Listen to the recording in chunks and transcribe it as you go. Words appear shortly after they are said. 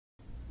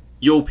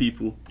Yo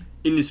people,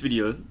 in this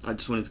video I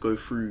just wanted to go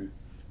through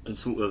and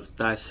sort of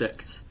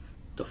dissect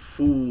the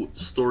full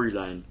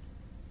storyline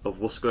of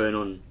what's going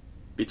on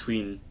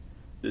between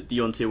the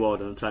Deontay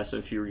Wilder and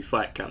Tyson Fury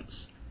fight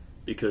camps,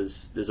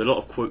 because there's a lot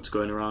of quotes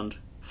going around,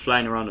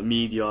 flying around the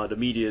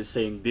media is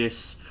saying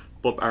this,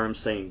 Bob Arum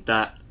saying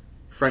that,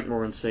 Frank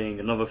Warren saying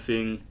another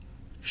thing,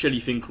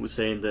 Shelly Finkel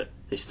saying that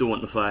they still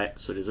want the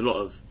fight, so there's a lot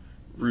of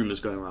rumours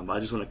going around, but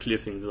I just want to clear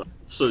things up.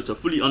 So to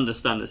fully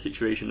understand the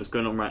situation that's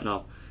going on right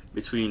now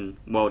between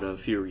Wilder and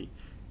Fury,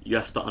 you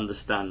have to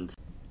understand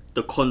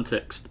the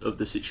context of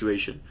the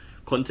situation.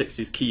 Context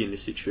is key in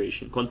this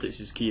situation. Context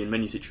is key in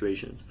many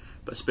situations,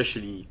 but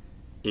especially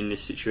in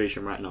this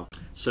situation right now.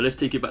 So let's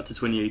take it back to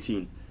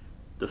 2018,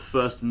 the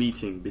first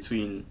meeting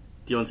between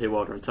Deontay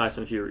Wilder and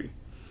Tyson Fury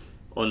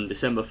on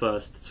December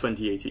 1st,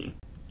 2018.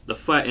 The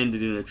fight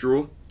ended in a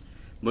draw.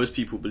 Most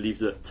people believe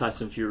that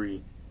Tyson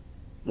Fury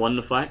won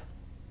the fight,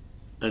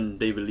 and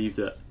they believe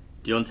that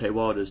Deontay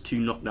Wilder's 2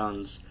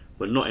 knockdowns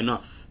were not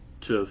enough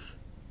to have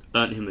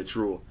earned him a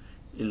draw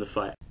in the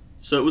fight.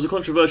 So it was a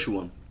controversial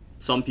one.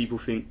 Some people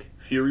think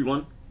Fury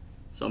won,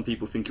 some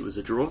people think it was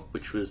a draw,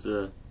 which was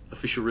the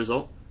official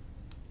result.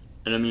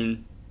 And I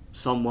mean,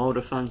 some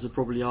Wilder fans would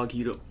probably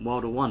argue that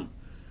Wilder won,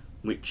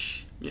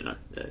 which,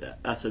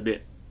 that's a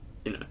bit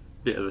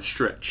of a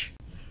stretch.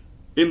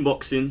 In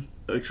boxing,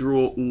 a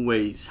draw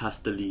always has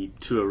to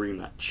lead to a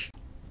rematch,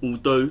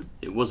 although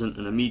it wasn't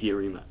an immediate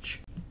rematch.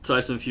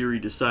 Tyson Fury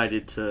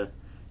decided to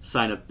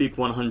sign a big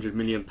 £100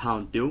 million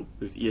deal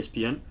with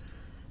ESPN,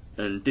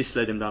 and this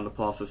led him down the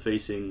path of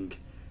facing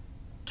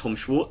Tom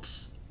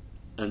Schwartz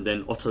and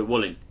then Otto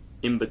Wallin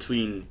in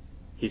between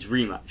his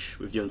rematch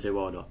with Deontay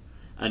Wilder.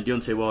 And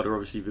Deontay Wilder,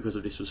 obviously because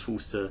of this, was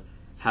forced to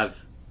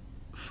have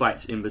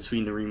fights in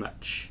between the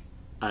rematch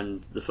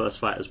and the first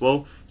fight as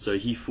well. So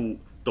he fought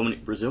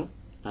Dominic Breazeale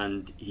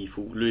and he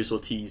fought Luis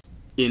Ortiz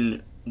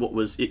in what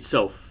was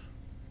itself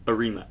a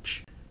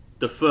rematch.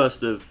 The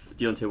first of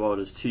Deontay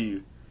Wilder's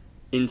 2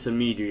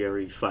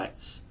 intermediary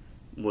fights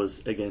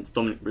was against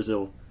Dominic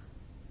Breazeale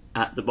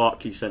at the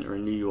Barclays Center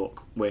in New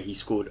York, where he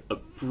scored a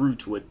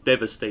brutal,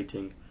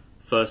 devastating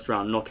first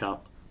round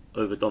knockout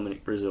over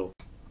Dominic Breazeale.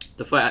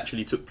 The fight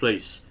actually took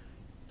place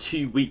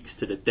 2 weeks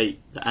to the date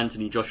that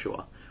Anthony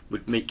Joshua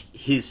would make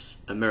his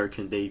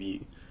American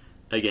debut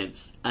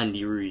against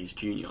Andy Ruiz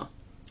Jr.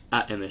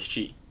 at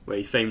MSG, where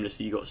he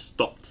famously got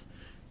stopped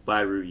by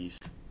Ruiz.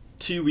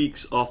 2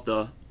 weeks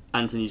after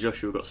Anthony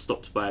Joshua got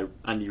stopped by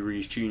Andy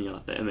Ruiz Jr.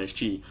 at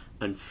MSG,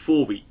 and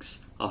 4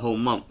 weeks, a whole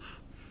month,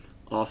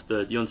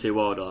 after Deontay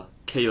Wilder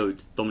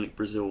KO'd Dominic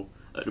Breazeale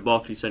at the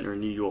Barclays Center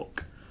in New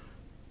York,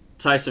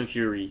 Tyson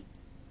Fury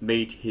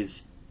made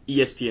his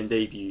ESPN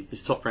debut,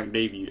 his top-ranked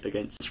debut,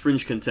 against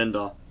fringe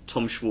contender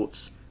Tom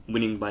Schwartz,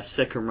 winning by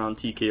second round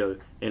TKO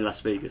in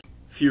Las Vegas.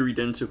 Fury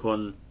then took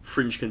on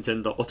fringe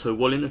contender Otto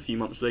Wallin a few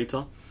months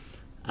later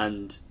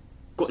and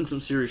got in some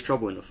serious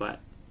trouble in the fight.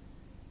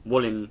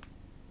 Wallin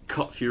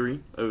cut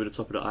Fury over the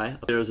top of the eye.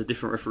 If there was a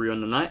different referee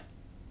on the night,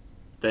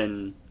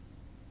 then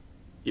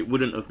it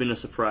wouldn't have been a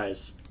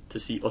surprise to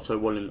see Otto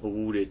Wallin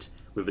awarded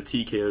with a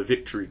TKO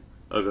victory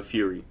over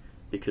Fury,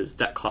 because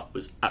that cut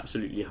was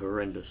absolutely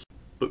horrendous.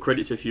 But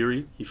credit to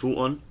Fury, he fought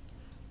on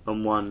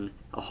and won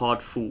a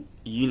hard-fought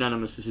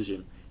unanimous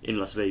decision in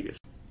Las Vegas.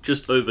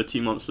 Just over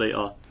 2 months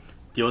later,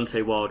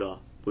 Deontay Wilder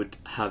would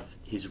have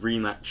his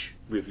rematch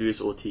with Luis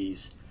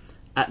Ortiz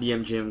at the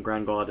MGM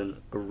Grand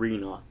Garden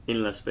Arena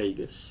in Las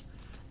Vegas.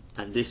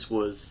 And this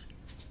was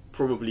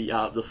probably,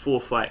 out of the 4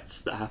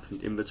 fights that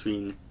happened in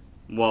between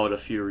Wilder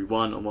Fury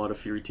 1 and Wilder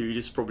Fury 2,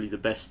 this is probably the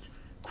best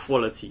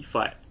quality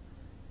fight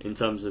in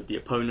terms of the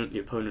opponent. The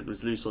opponent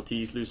was Luis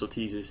Ortiz. Luis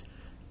Ortiz is,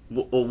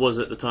 or was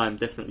at the time,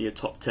 definitely a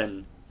top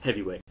 10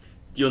 heavyweight.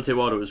 Deontay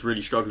Wilder was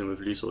really struggling with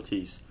Luis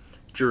Ortiz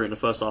during the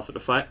first half of the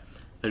fight,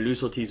 and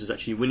Luis Ortiz was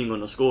actually winning on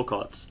the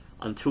scorecards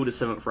until the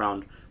 7th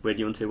round, where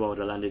Deontay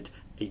Wilder landed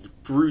a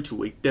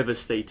brutal,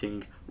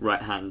 devastating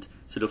right hand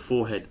to the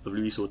forehead of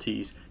Luis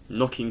Ortiz,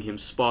 knocking him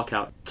spark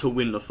out to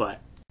win the fight.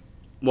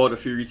 Wilder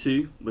Fury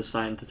 2 was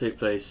signed to take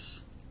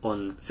place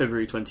on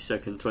February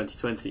 22nd,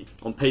 2020,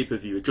 on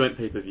pay-per-view, a joint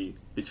pay-per-view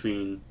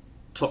between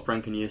Top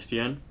Rank and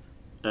ESPN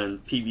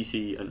and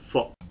PBC and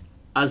Fox.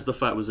 As the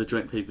fight was a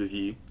joint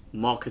pay-per-view,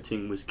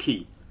 marketing was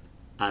key,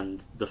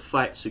 and the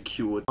fight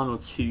secured 1 or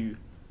 2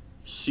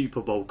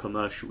 Super Bowl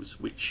commercials,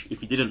 which,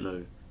 if you didn't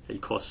know, they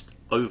cost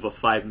over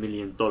 $5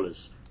 million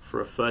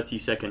for a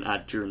 30-second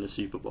ad during the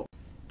Super Bowl.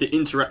 The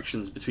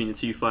interactions between the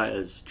 2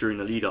 fighters during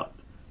the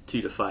lead-up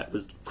to the fight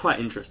was quite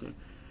interesting,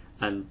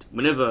 and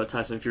whenever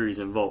Tyson Fury is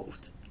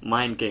involved,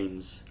 mind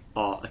games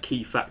are a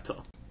key factor,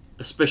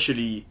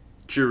 especially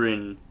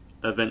during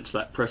events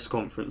like press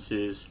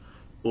conferences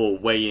or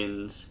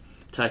weigh-ins.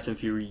 Tyson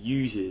Fury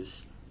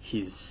uses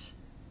his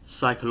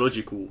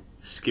psychological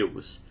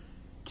skills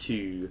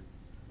to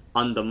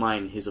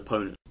undermine his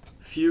opponent.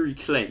 Fury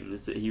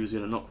claims that he was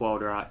going to knock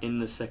Wilder out in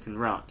the 2nd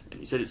round, and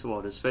he said it to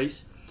Wilder's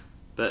face,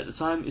 but at the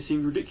time it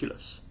seemed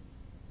ridiculous.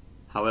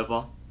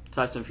 However,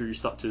 Tyson Fury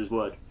stuck to his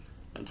word,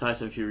 and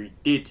Tyson Fury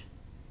did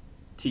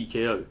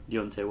TKO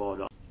Deontay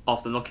Wilder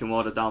After knocking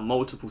Wilder down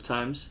multiple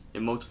times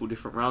in multiple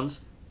different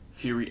rounds,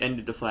 Fury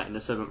ended the fight in the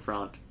 7th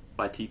round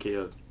by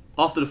TKO.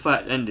 After the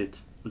fight ended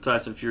and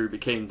Tyson Fury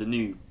became the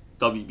new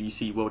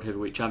WBC World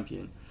Heavyweight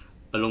Champion,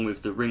 along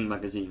with the Ring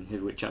Magazine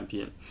Heavyweight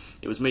Champion,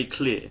 it was made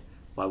clear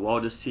by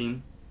Wilder's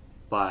team,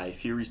 by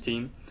Fury's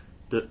team,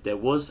 that there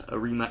was a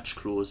rematch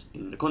clause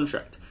in the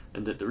contract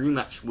and that the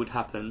rematch would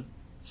happen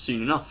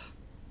soon enough,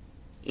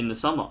 in the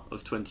summer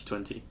of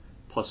 2020,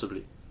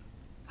 possibly.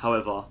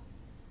 However,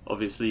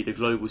 obviously the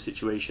global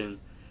situation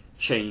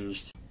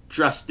changed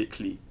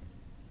drastically,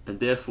 and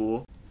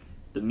therefore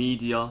the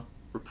media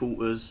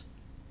reporters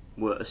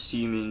were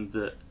assuming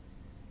that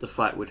the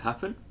fight would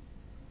happen,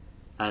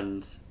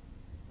 and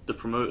the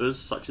promoters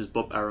such as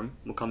Bob Arum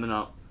were coming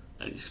out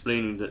and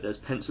explaining that there's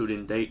penciled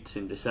in dates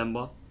in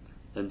December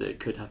and that it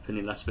could happen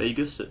in Las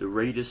Vegas at the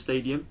Raiders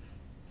Stadium,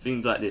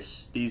 things like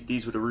this.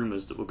 These were the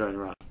rumours that were going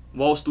around.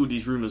 Whilst all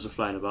these rumours were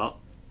flying about,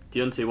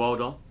 Deontay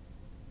Wilder,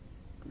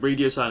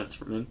 radio silence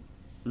from him,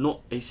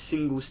 not a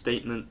single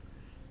statement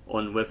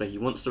on whether he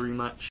wants the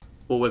rematch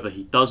or whether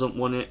he doesn't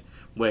want it,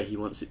 where he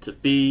wants it to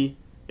be,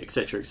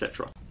 etc,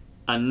 etc.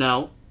 And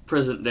now,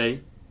 present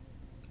day,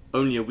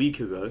 only a week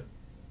ago,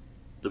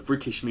 the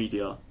British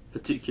media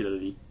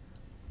particularly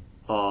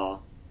are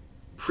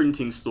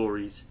printing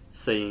stories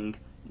saying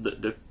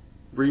that the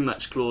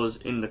rematch clause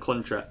in the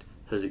contract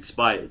has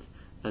expired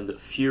and that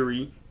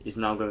Fury is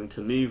now going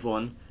to move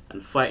on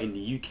and fight in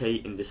the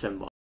UK in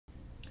December.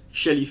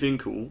 Shelley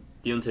Finkel,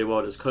 Deontay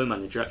Wilder's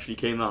co-manager, actually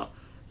came out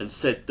and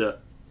said that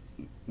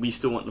we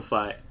still want the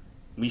fight,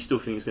 we still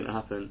think it's going to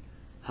happen.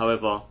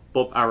 However,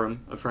 Bob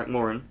Arum and Frank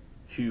Warren,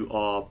 who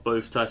are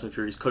both Tyson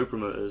Fury's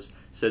co-promoters,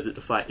 said that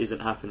the fight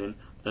isn't happening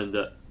and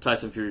that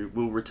Tyson Fury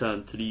will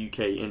return to the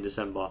UK in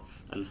December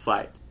and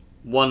fight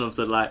one of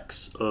the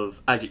likes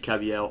of Agit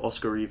Kabiel,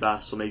 Oscar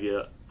Rivas, or maybe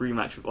a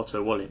rematch with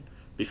Otto Wallin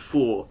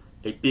before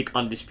a big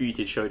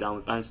undisputed showdown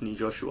with Anthony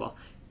Joshua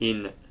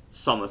in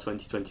summer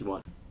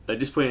 2021. At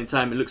this point in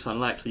time, it looks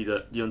unlikely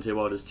that Deontay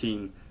Wilder's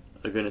team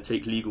are going to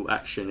take legal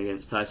action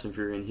against Tyson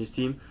Fury and his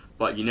team,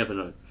 but you never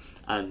know.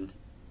 And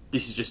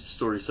this is just a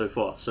story so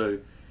far, so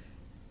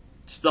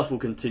stuff will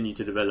continue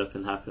to develop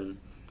and happen.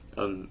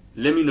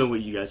 Let me know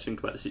what you guys think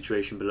about the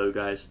situation below,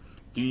 guys.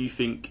 Do you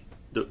think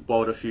that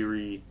Wilder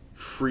Fury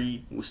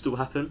 3 will still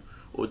happen,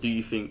 or do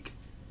you think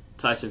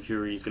Tyson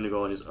Fury is going to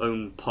go on his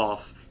own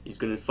path? He's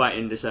going to fight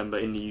in December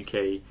in the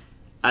UK,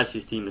 as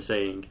his team are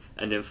saying,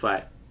 and then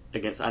fight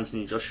against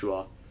Anthony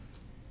Joshua,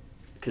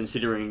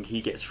 considering he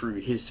gets through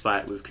his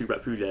fight with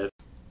Kubrat Pulev,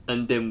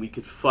 and then we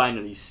could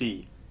finally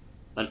see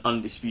an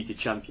undisputed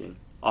champion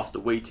after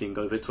waiting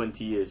over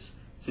 20 years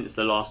since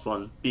the last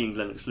one being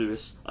Lennox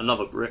Lewis,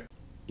 another Brit.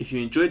 If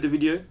you enjoyed the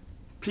video,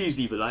 please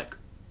leave a like,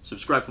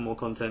 subscribe for more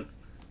content.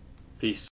 Peace.